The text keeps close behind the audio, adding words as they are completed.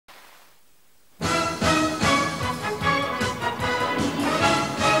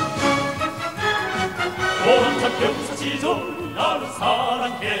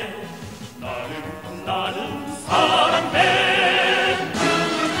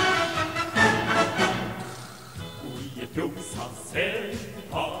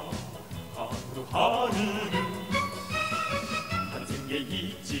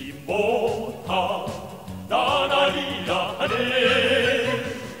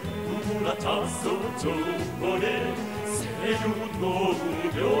저번에 새로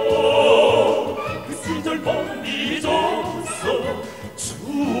놓으며 그 시절 멀리 져서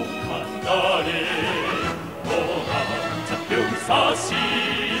추억한 날에 너랑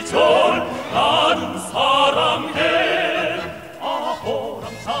병사시절 나는 사랑해.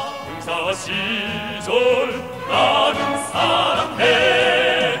 아호랑차 병사시절 나는 사랑해.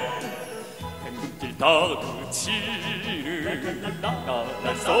 pen근길 다그치는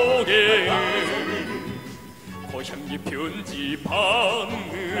나날 속에 고향이 편집하는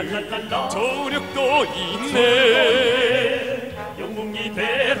저력도 있네. 영웅이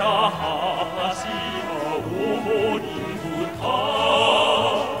되라 하시어 오모님부터